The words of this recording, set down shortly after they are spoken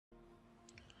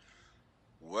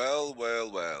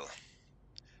Well.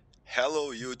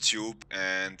 Hello YouTube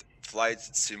and flight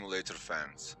simulator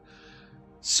fans.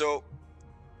 So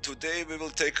today we will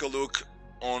take a look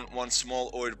on one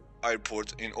small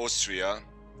airport in Austria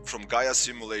from Gaya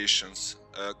Simulations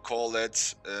called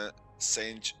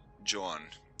Sankt Johann.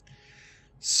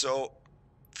 So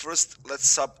first let's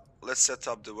set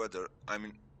up the weather. I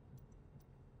mean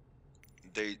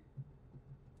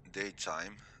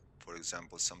daytime, for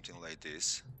example, something like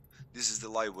this. This is the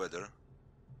live weather.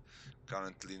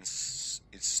 Currently it's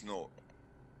snow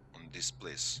on this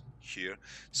place here.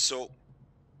 So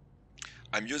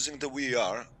I'm using the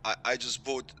VR. I just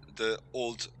bought the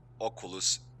old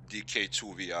Oculus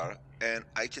DK2 VR, and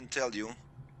I can tell you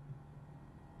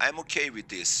I'm okay with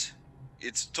this.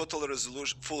 It's total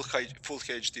resolution, full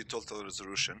HD total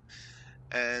resolution,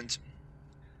 and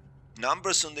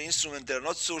numbers on the instrument, they're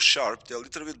not so sharp, they're a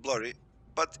little bit blurry,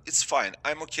 but it's fine.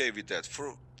 I'm okay with that.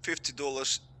 For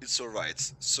 $50 it's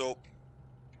alright. So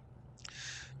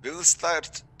we will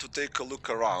start to take a look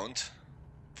around.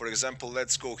 For example,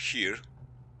 let's go here.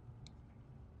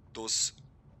 Those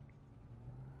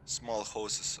small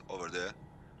houses over there.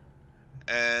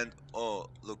 And oh,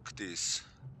 look this.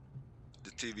 The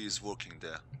TV is working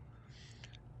there.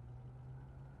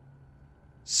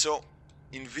 So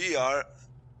in VR,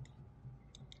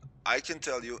 I can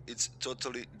tell you it's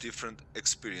totally different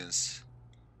experience,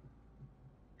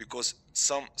 because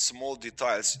some small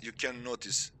details you can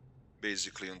notice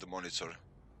basically on the monitor,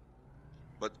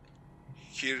 but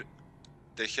here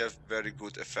they have very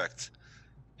good effect.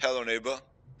 Hello neighbor.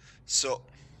 So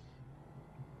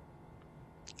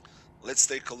let's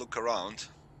take a look around.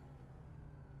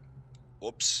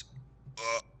 Oops,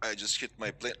 I just hit my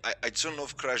plane. I turn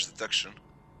off crash detection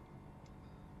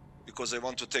because I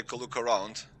want to take a look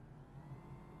around.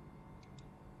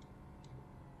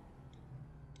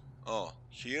 Oh,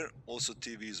 here also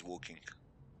TV is working.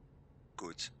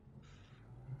 Good.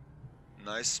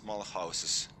 Nice small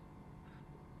houses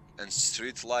and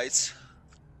street lights.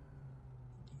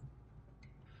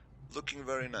 Looking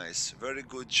very nice. Very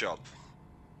good job.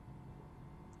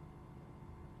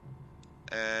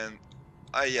 And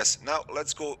yes, now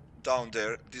let's go down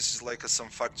there. This is like some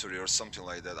factory or something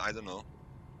like that. I don't know.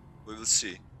 We will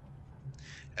see.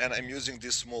 And I'm using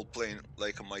this small plane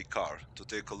like my car to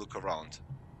take a look around.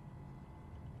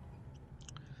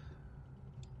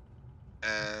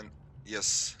 And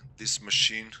yes, this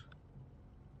machine,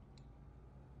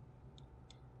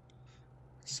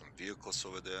 some vehicles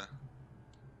over there.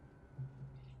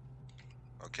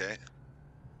 Okay,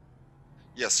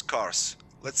 yes, cars.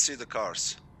 Let's see the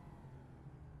cars.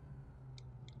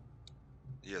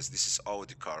 Yes, this is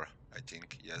Audi car, I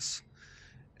think. Yes,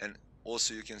 and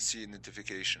also you can see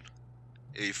notification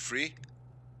A3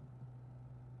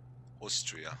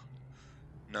 Austria.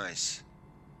 Nice,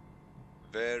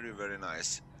 very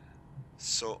nice.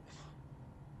 So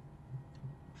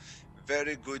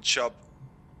very good job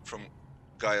from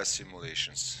Gaya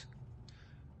Simulations.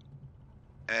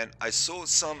 And I saw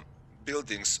some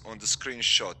buildings on the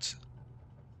screenshot.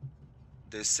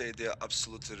 They say they are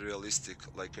absolutely realistic,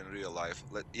 like in real life.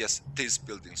 Yes, these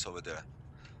buildings over there.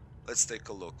 Let's take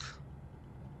a look.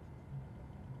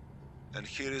 And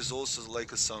here is also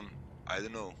like some, I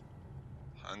don't know,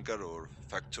 hangar or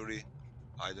factory.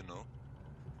 I don't know.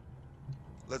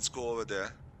 Let's go over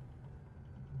there.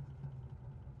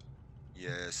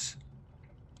 Yes,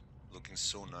 looking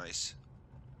so nice.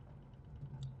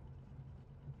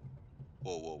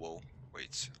 Whoa.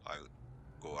 Wait, I'll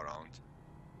go around.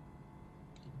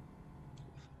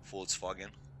 Volkswagen.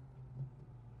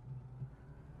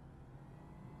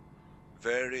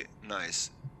 Very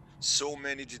nice. So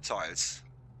many details.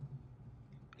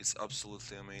 It's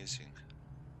absolutely amazing.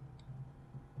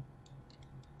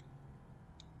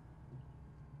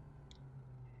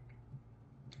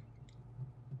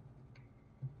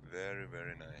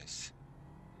 Very nice.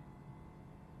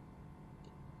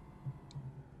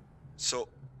 So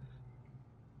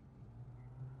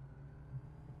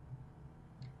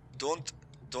don't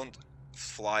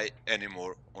fly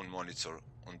anymore on monitor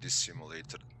on this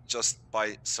simulator. Just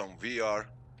buy some VR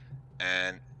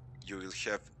and you will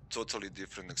have totally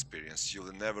different experience. You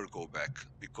will never go back,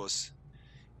 because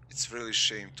it's really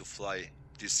shame to fly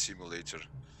this simulator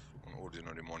on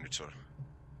ordinary monitor.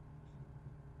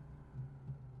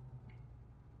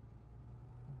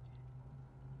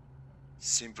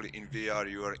 Simply in VR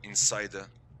you are inside the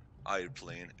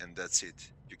airplane and that's it.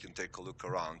 You can take a look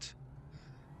around.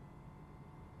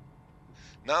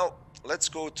 Now let's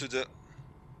go to the,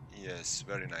 yes,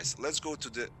 very nice. Let's go to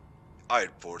the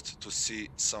airport to see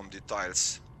some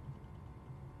details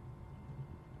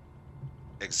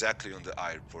exactly on the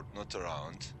airport, not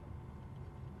around.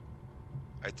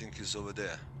 I think he's over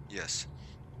there. Yes.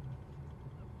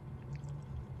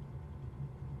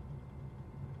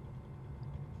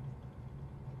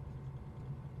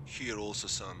 Here also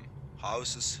some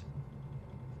houses.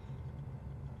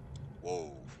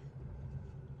 Whoa.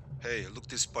 Hey, look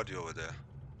this buddy over there.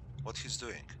 What he's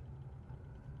doing?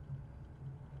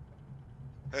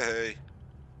 Hey, hey.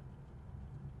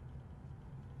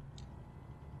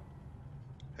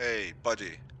 Hey,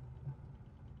 buddy.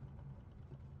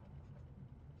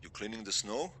 You cleaning the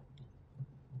snow?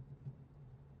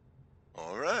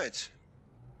 Alright.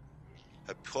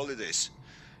 Happy holidays.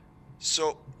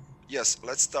 So, yes,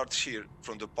 let's start here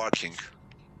from the parking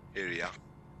area.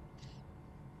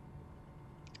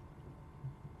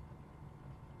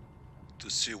 To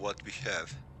see what we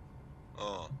have.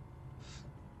 Oh,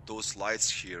 those lights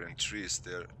here and trees,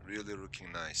 they're really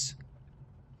looking nice.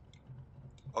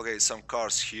 Okay, some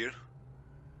cars here.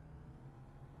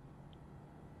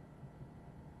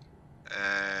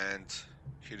 And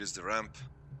here is the ramp.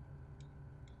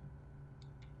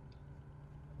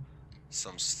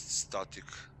 Some static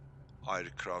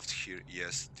aircraft here.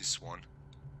 Yes, this one.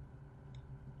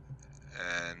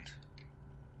 And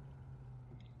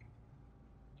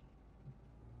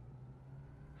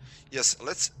yes,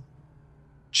 let's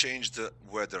change the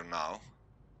weather now.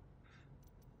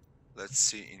 Let's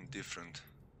see in different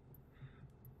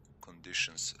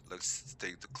conditions. Let's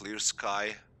take the clear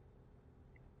sky.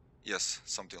 Yes,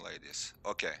 something like this.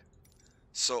 Okay,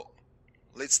 so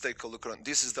let's take a look around.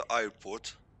 This is the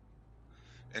airport,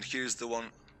 and here is the one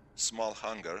small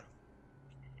hangar,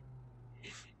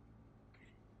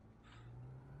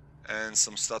 and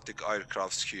some static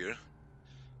aircrafts here.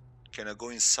 Can I go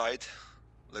inside?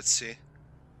 Let's see.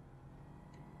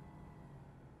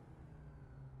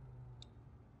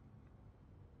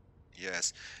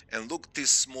 Yes, and look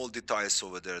these small details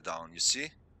over there down, you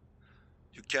see?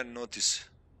 You can notice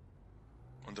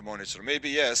on the monitor. Maybe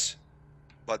yes,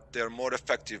 but they're more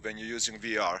effective when you're using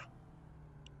VR.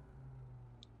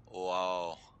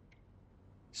 Wow.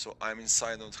 So I'm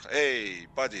inside of... Hey,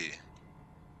 buddy.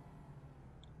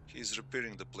 He's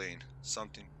repairing the plane.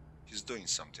 Something... He's doing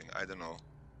something, I don't know.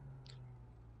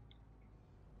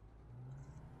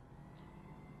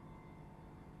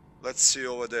 Let's see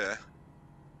over there.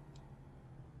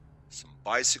 Some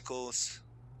bicycles,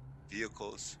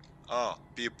 vehicles. Ah,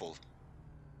 people.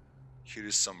 Here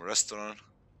is some restaurant.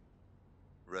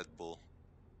 Red Bull.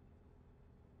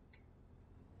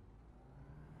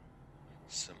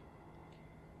 Some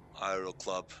Aero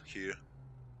Club here.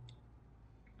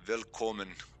 Welcome.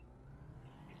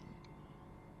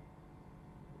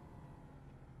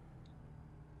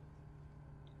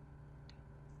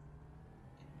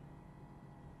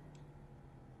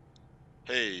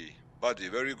 Hey, buddy,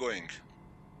 where are you going?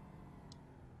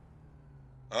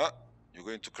 Huh? You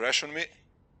going to crash on me?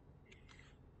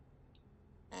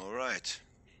 All right.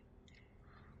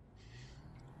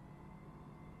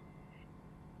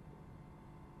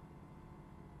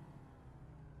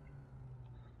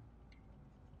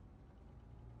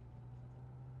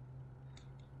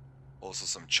 Also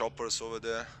some choppers over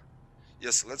there.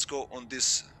 Yes, let's go on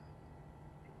this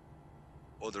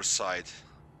other side.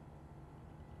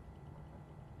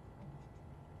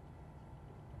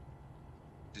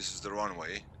 This is the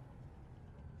runway.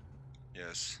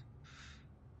 Yes.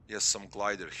 Yes, some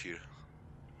glider here.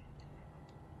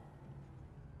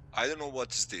 I don't know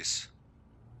what is this.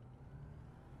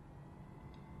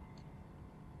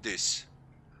 This.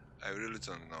 I really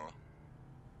don't know.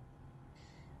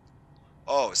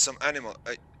 Oh, some animal.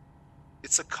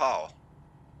 It's a cow.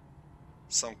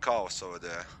 Some cows over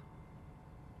there.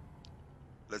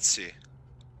 Let's see.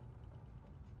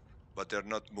 But they're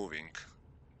not moving.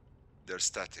 They're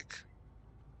static.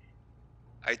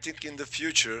 I think in the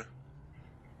future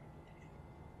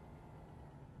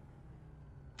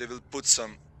they will put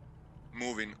some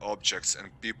moving objects and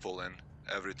people and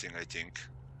everything, I think.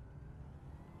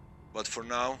 But for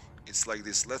now, it's like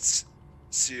this. Let's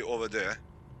see over there.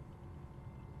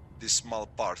 This small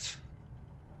part.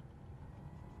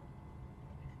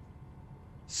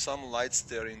 Some lights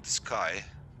there in the sky,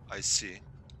 I see.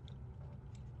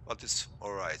 But it's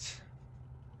alright.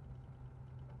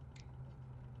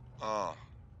 Ah,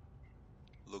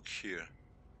 look here.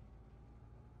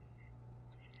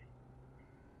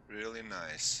 Really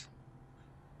nice.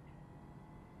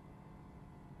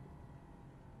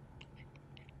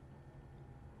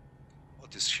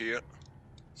 What is here?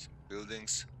 Some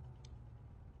buildings.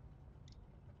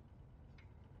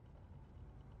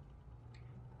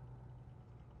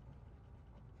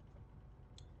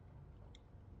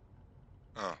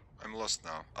 Oh, I'm lost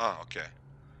now. Ah, okay.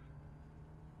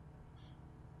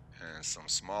 And some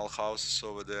small houses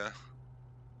over there.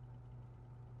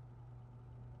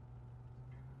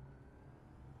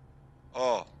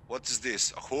 Oh, what is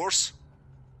this? A horse?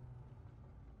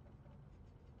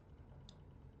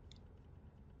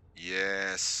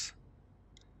 Yes.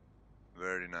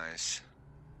 Very nice.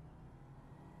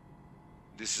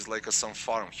 This is like some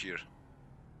farm here.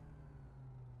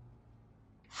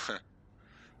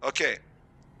 Okay.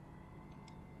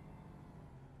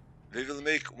 We will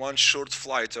make one short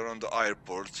flight around the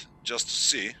airport just to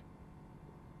see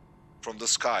from the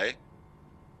sky.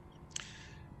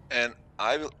 And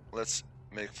I will, let's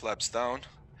make flaps down.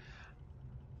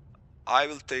 I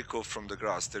will take off from the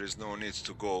grass. There is no need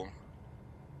to go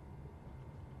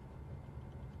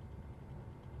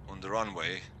on the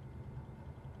runway.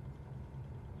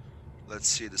 Let's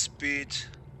see the speed.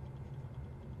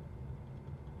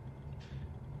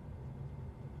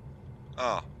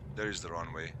 Ah, there is the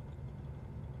runway.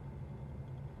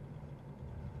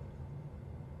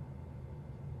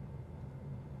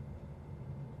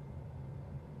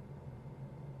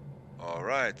 All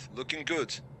right, looking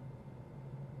good.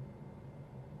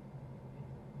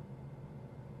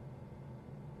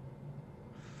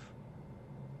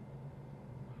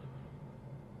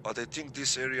 But I think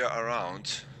this area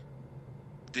around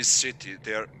this city,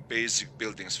 they are basic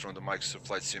buildings from the Microsoft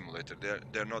Flight Simulator.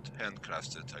 They're not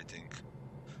handcrafted, I think.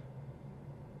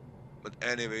 But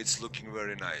anyway, it's looking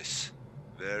very nice.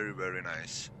 Very, very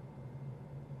nice.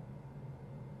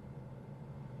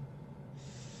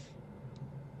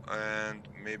 And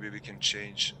maybe we can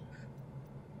change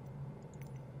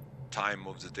time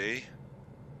of the day.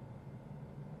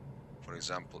 For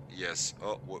example, yes.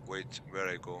 Oh, wait, where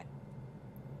I go?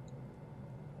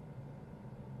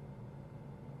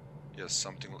 Yes,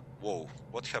 something. Whoa,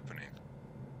 what's happening?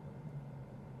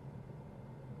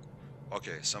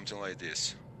 Okay, something like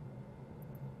this.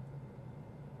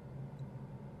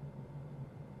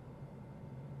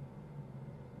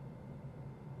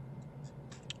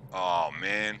 Oh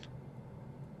man.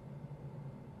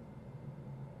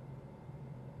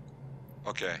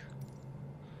 Okay.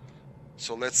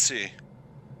 So let's see.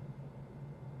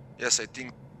 Yes, I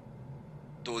think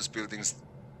those buildings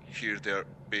here, they're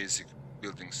basic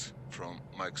buildings from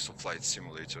Microsoft Flight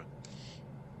Simulator.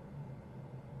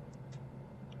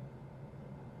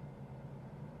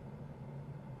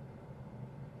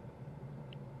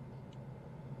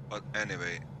 But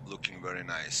anyway, looking very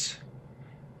nice.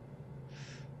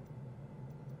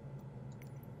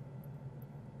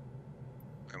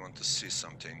 I want to see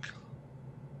something.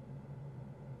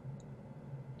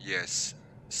 Yes,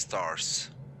 stars.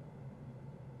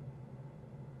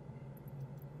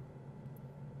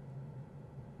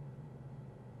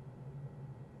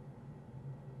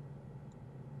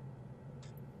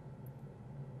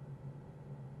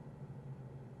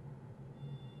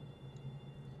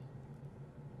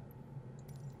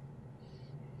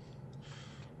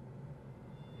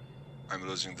 I'm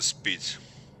losing the speed.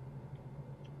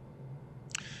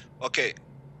 Okay,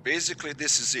 basically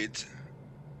this is it.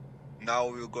 Now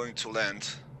we're going to land.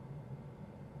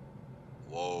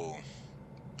 Whoa.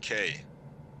 Okay.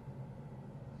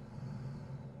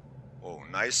 Oh,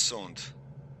 nice sound.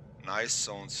 Nice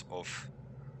sounds of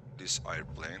this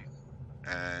airplane.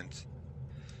 And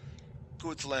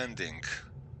good landing.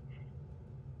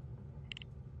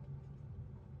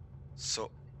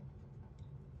 So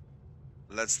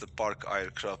let's park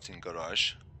aircraft in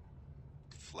garage.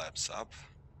 Flaps up.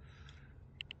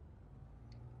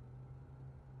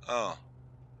 Oh,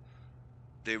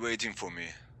 they're waiting for me.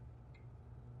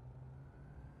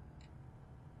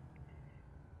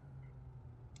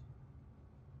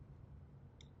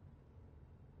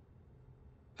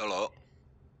 Hello.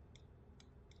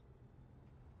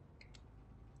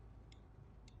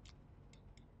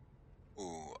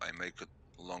 Oh, I make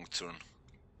a long turn.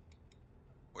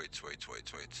 Wait.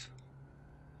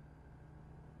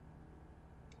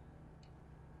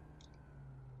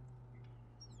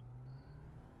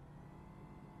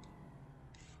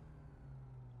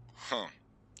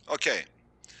 Okay.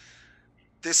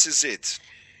 This is it.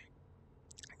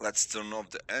 Let's turn off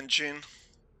the engine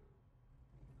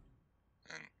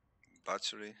and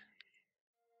battery.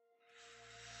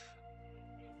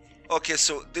 Okay,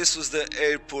 so this was the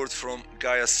airport from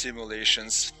Gaya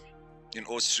Simulations in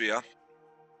Austria.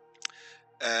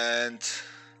 And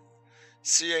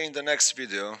see you in the next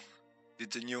video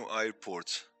with the new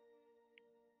airport.